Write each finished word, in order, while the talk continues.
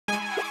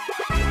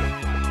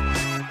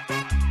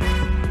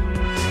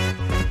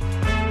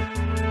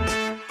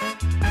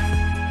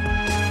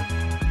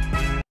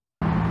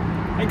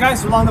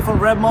guys, Rolando from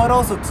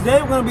ReveMoto. So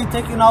today we're going to be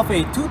taking off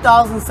a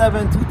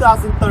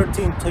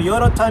 2007-2013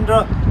 Toyota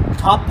Tundra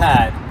top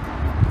pad.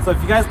 So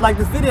if you guys like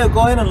this video,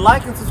 go ahead and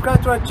like and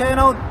subscribe to our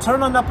channel,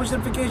 turn on that push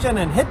notification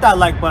and hit that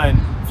like button.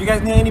 If you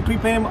guys need any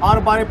pre-painted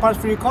auto body parts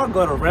for your car,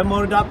 go to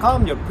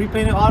ReveMoto.com, your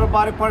pre-painted auto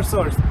body parts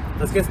source.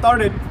 Let's get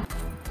started.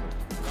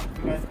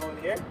 You guys go in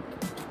here.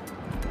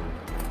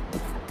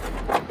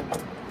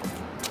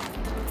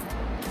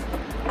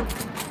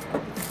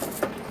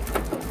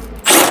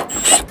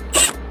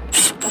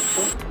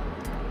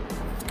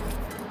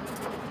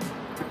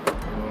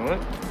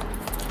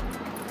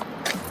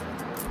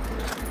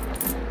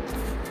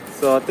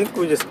 So I think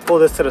we just pull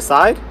this to the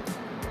side.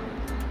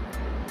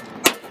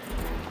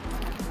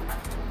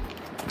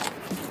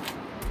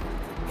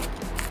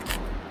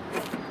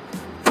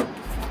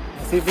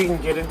 Let's see if we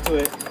can get into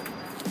it.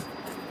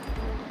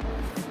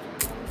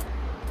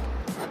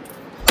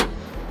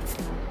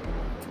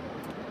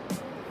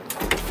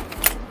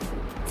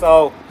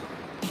 So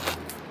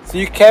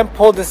you can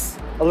pull this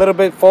a little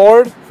bit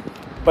forward,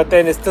 but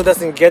then it still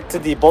doesn't get to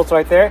the bolts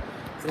right there.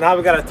 So now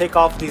we gotta take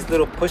off these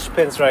little push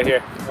pins right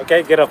here.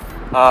 Okay, get a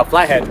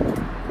flathead.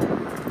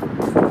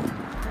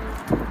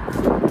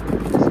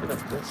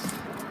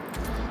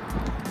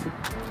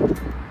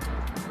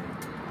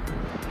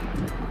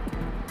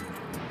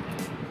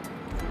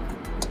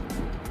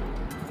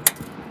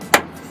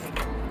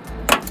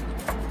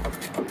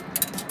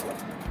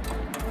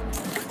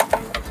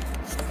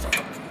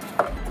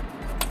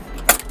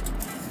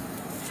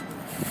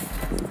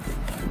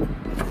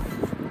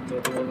 The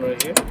one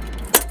right here.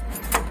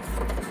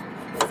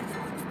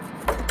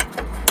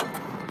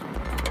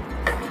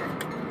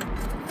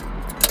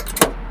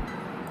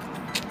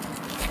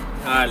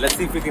 Alright, let's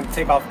see if we can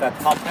take off that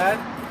top pad.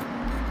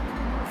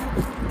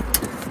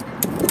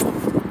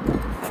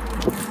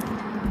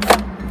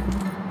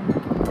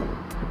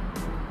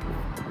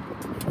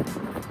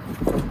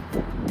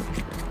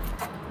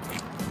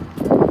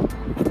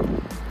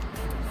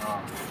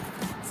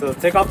 So to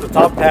take off the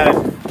top pad,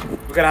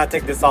 we're gonna have to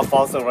take this off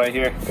also right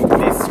here.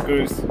 These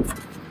screws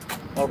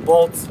or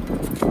bolts.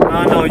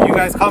 I don't know, you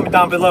guys comment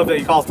down below if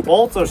you call it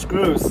bolts or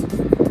screws.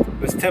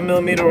 There's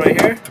 10mm right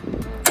here.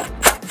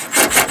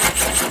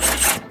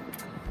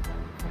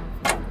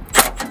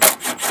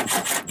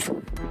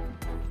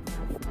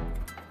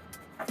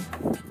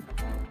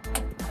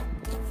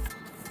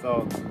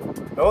 So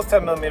those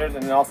 10mm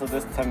and then also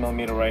this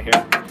 10mm right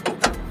here.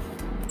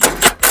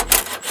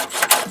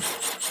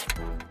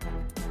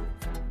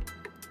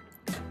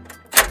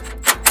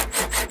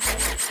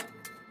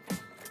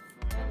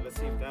 Let's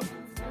see if that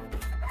moves.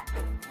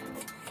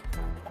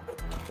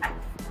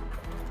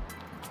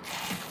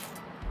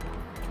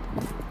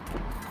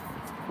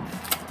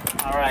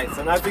 Alright,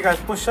 so now if you guys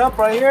push up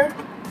right here,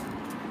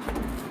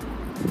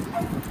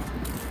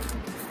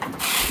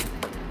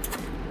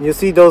 you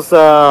see those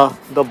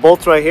the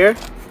bolts right here,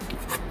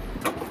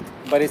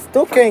 but it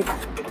still can't.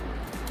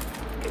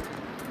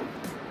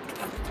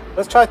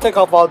 Let's try to take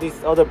off all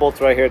these other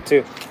bolts right here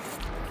too.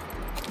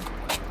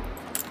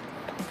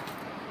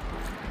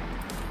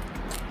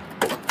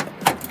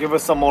 Give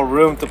us some more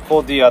room to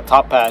pull the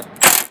top pad.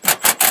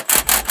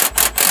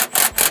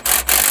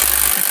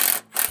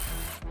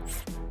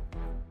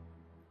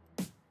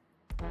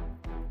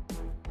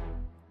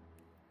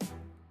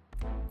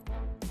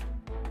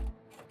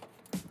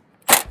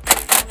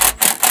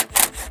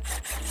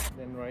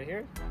 Then right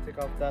here, take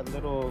off that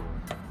little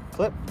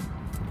clip.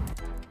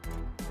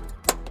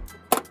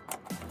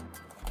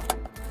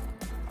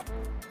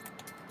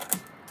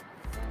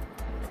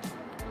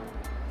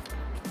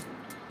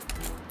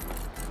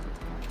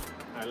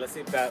 Alright, let's see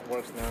if that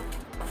works now.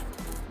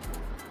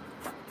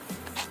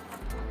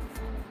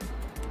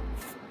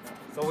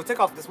 So we'll take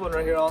off this one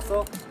right here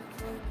also.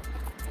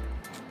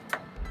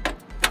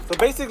 So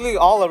basically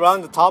all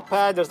around the top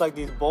pad there's like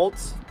these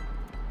bolts.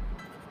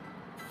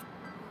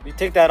 You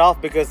take that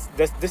off because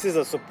this is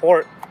a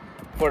support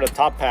for the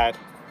top pad.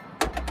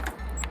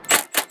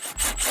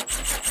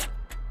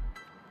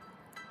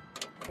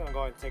 I'm gonna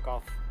go ahead and take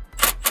off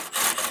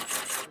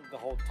the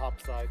whole top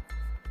side.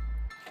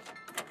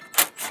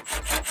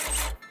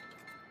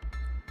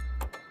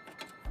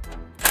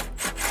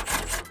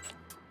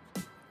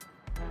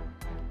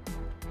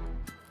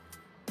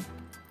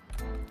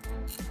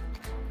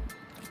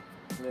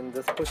 And then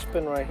this push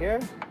pin right here.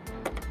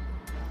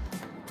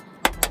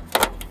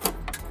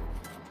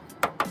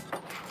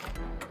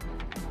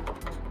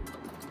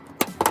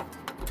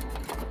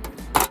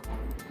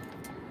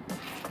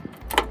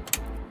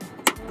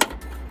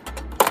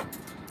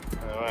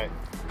 Alright,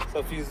 so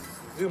if you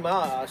zoom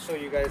out, I'll show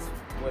you guys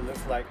what it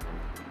looks like.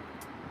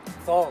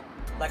 So,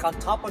 like on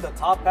top of the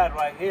top pad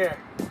right here,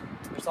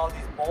 there's all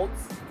these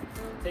bolts.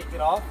 Take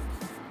it off,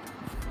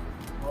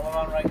 all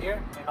around right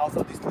here, and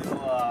also these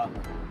little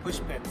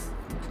push pins.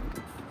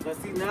 Let's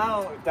see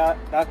now if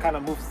that kind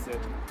of moves it.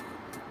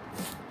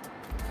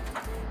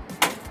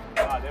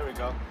 Ah, there we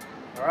go.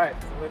 Alright,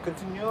 so we'll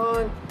continue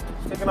on.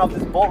 Taking off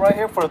this bolt right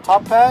here for the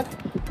top pad.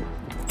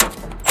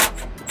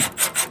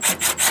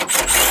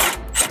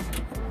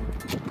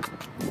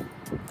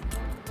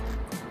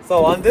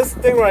 So on this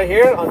thing right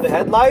here, on the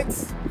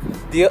headlights,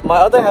 my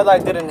other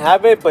headlight didn't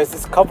have it, but it's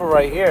this cover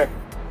right here.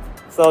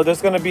 So there's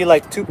gonna be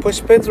like 2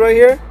 push pins right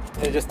here,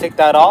 and just take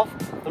that off.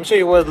 Let me show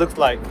you what it looks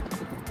like.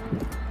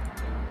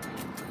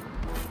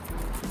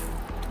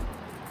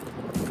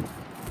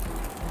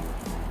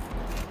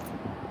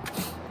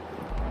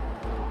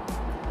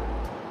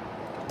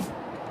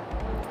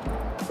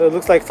 So it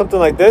looks like something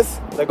like this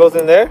that goes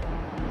in there.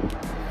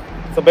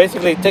 So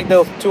basically take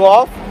those 2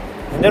 off,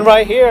 and then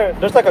right here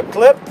there's like a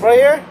clip right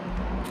here.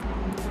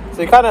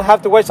 So you kind of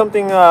have to wear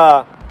something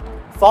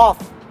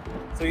soft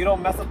so you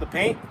don't mess up the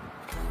paint.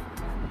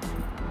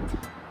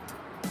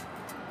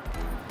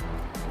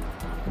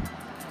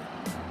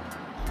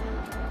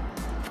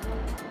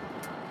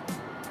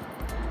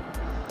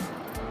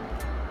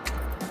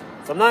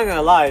 So I'm not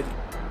gonna lie,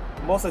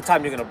 most of the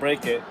time you're gonna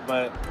break it,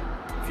 but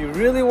if you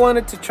really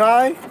wanted to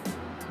try,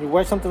 you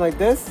wear something like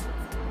this.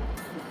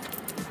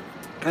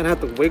 Kind of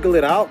have to wiggle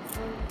it out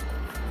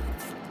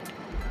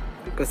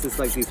because it's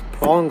like these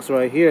prongs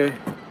right here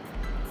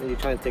that you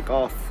try and take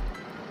off.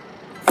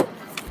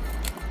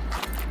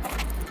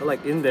 They're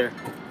like in there.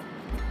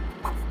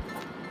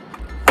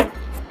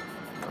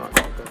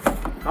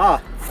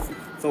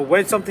 So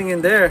wedge something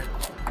in there,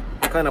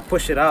 kind of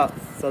push it out.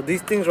 So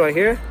these things right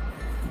here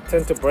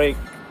tend to break,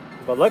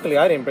 but luckily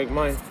I didn't break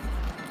mine.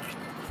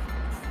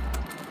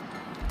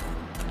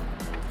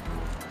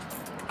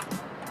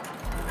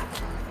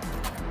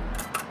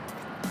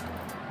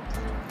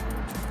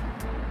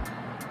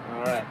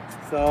 Alright,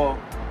 so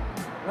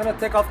I'm gonna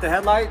take off the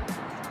headlight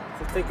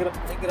to take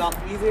it off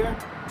easier.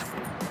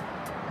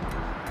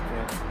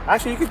 Yeah.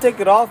 Actually, you can take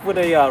it off with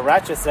a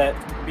ratchet set.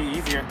 It'd be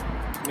easier.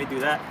 Let me do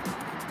that.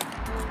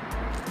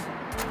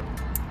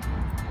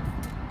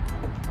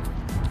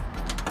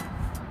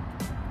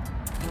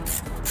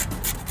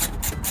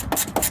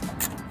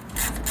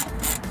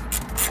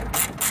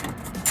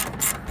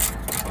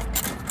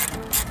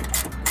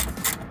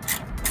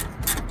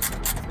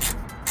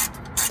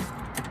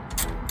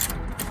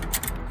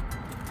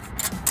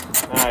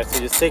 Alright, so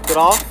just take it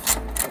off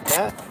like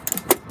that.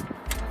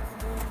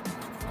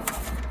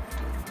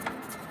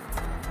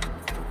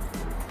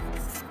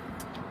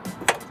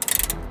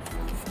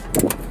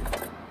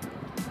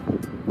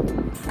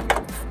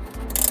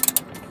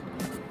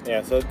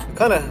 Yeah, so it's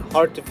kind of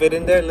hard to fit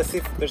in there. Let's see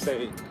if there's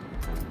a...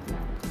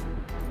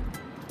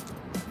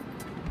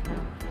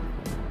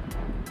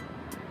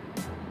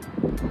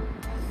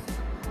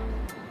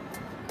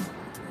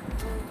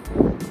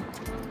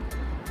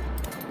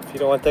 If you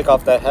don't want to take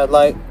off that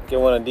headlight, get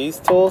one of these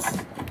tools.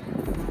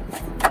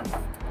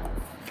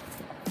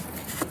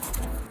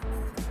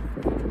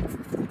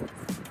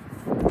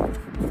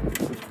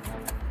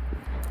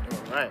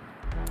 Alright.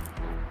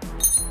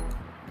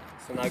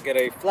 So now get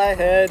a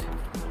flathead.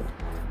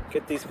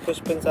 Get these push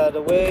pins out of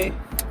the way.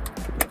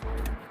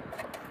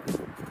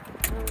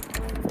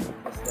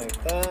 Just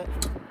like that.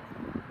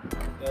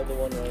 The other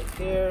one right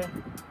here.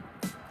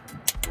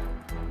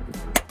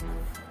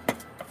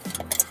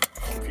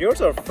 If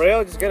yours are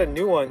frail, just get a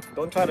new one.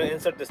 Don't try to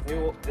insert this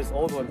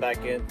old one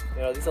back in.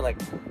 You know, these are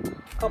like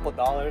a couple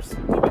dollars,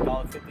 maybe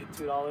 $1.50,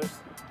 $2.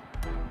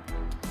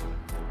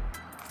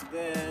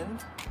 Then,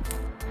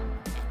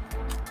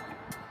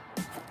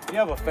 if you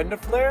have a fender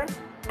flare,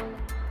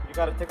 you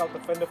gotta take out the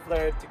fender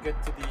flare to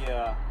get to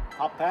the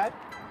top pad.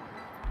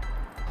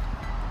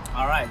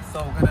 Alright,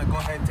 so we're gonna go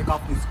ahead and take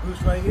off these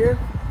screws right here.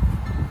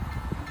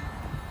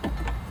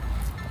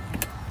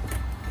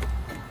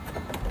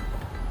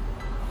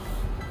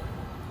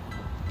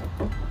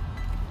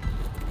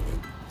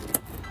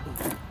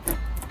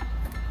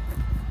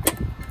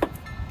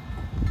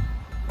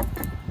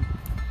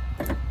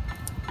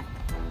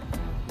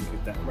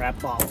 Get that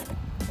wrap off.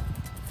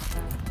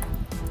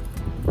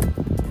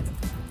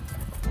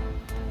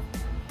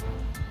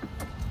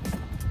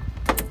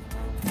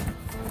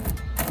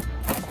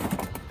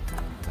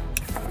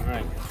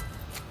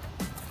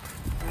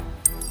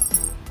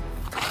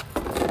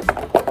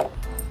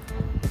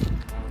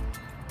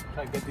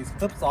 Get these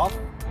clips off.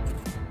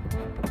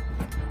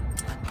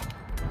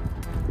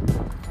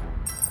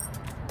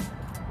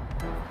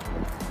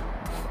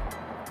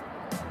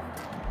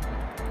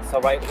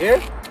 So right here,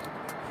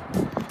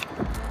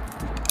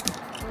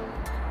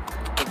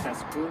 take that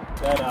screw,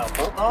 that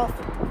bolt off,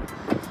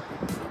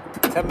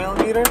 10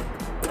 millimeter.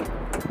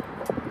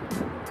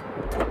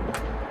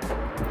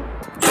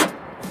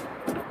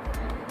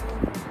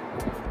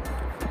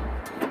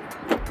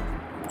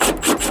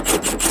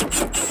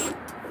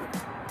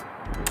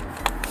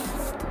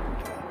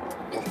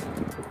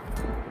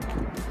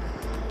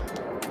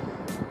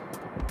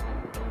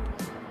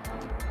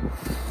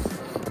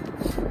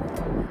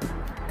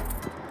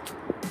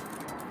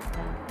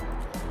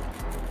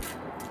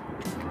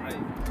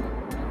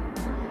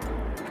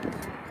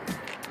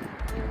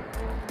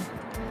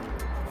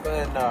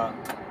 And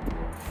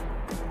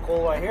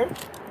coal right here.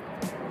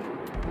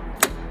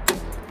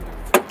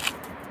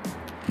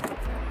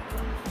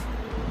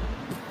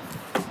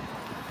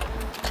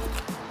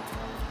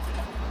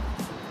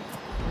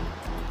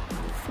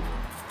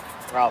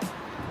 Out.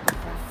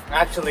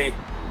 Actually, you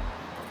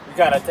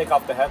gotta take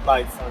off the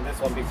headlights on this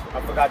one because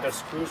I forgot there's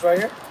screws right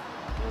here.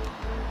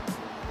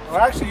 Or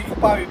actually, you could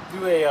probably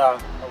do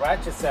a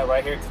ratchet set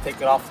right here to take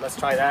it off. Let's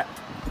try that.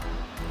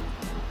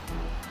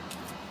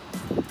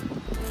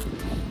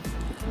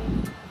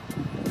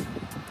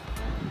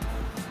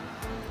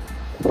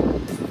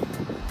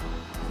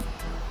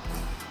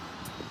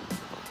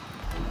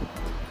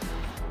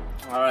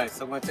 Alright,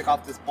 so I'm going to take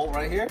off this bolt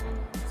right here.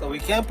 So we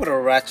can put a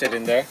ratchet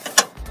in there.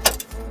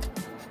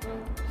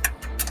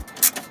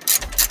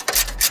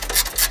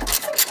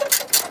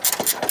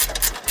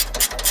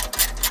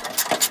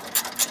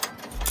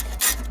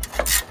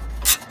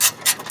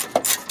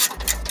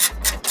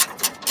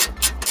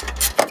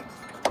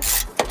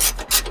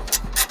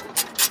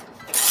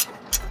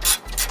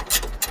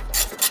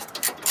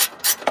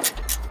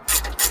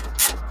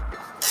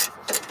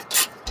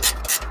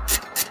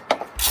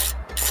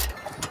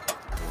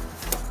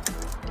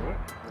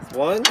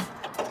 One,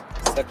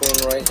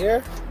 second one right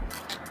here.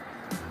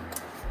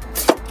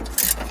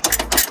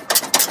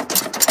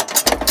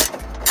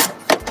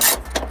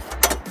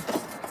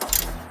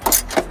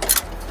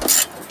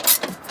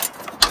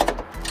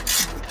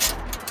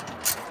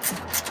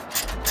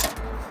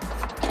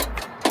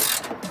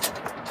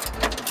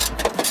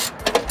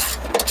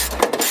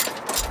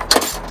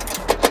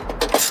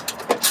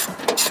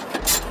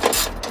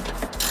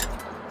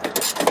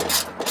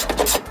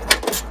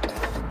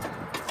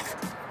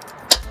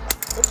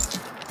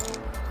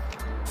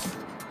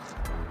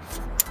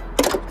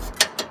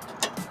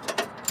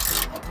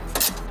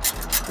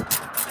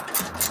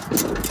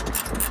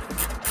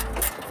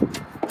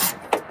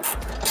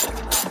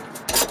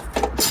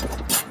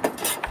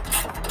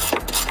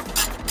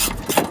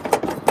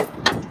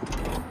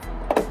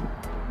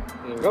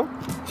 There you go.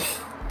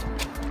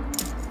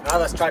 Now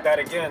let's try that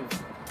again.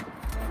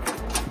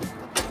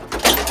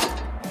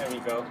 There we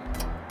go.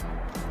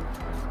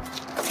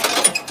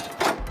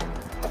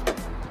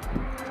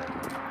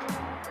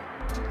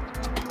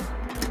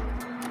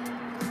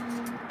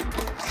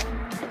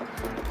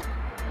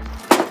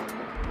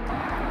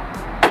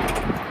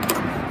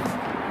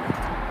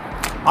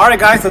 Alright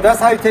guys, so that's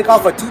how you take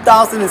off a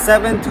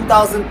 2007,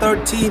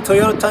 2013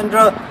 Toyota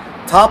Tundra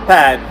top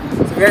pad.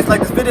 So if you guys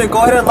like this video, go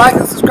ahead and like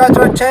and subscribe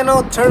to our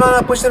channel, turn on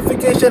that push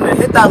notification and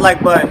hit that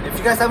like button. If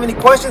you guys have any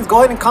questions, go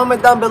ahead and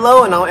comment down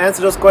below and I'll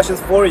answer those questions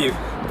for you.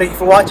 Thank you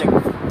for watching.